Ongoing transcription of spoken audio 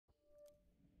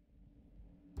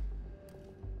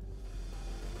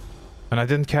And I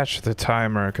didn't catch the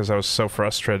timer because I was so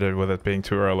frustrated with it being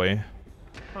too early.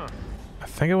 Huh. I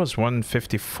think it was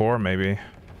 154 maybe.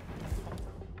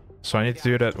 So I need to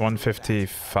do it at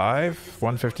 155?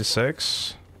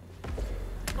 156?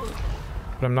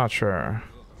 But I'm not sure.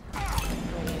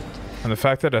 And the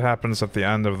fact that it happens at the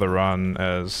end of the run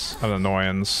is an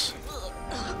annoyance.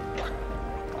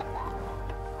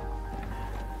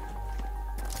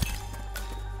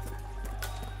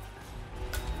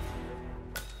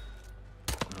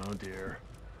 Oh dear.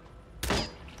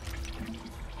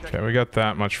 Okay, we got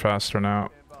that much faster now.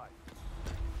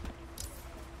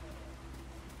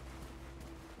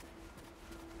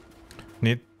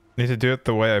 Need to do it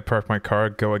the way I park my car,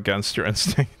 go against your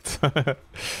instinct.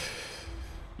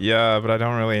 Yeah, but I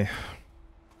don't really...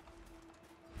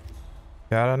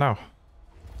 Yeah, I don't know.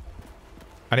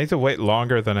 I need to wait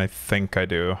longer than I think I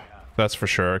do. That's for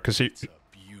sure, because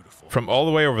from all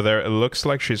the way over there, it looks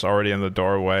like she's already in the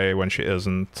doorway when she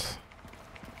isn't.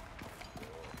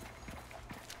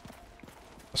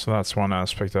 So that's one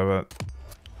aspect of it.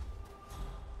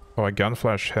 Oh, I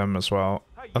gunflashed him as well.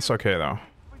 That's okay though.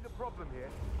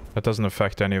 That doesn't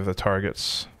affect any of the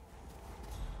targets.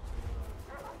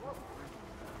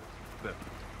 The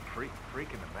freak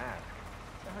in the mask.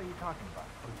 What the hell are you talking about?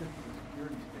 I was just at the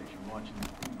security station watching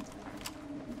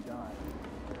the die.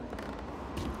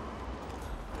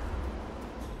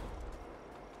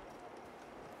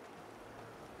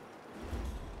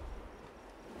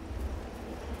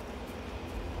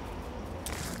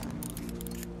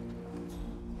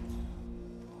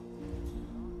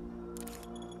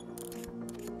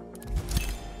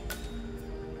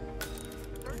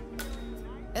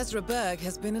 Ezra Berg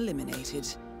has been eliminated.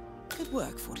 Good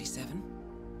work, 47.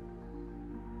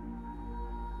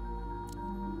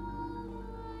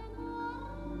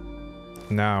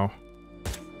 Now.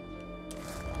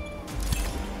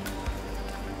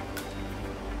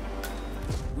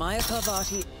 Maya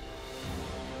Parvati.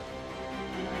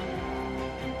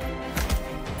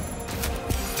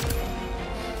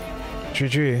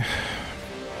 GG.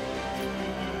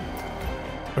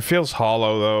 It feels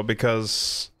hollow though,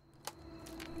 because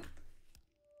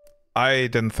I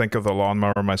didn't think of the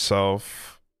lawnmower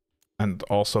myself, and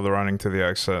also the running to the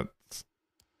exit.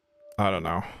 I don't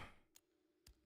know.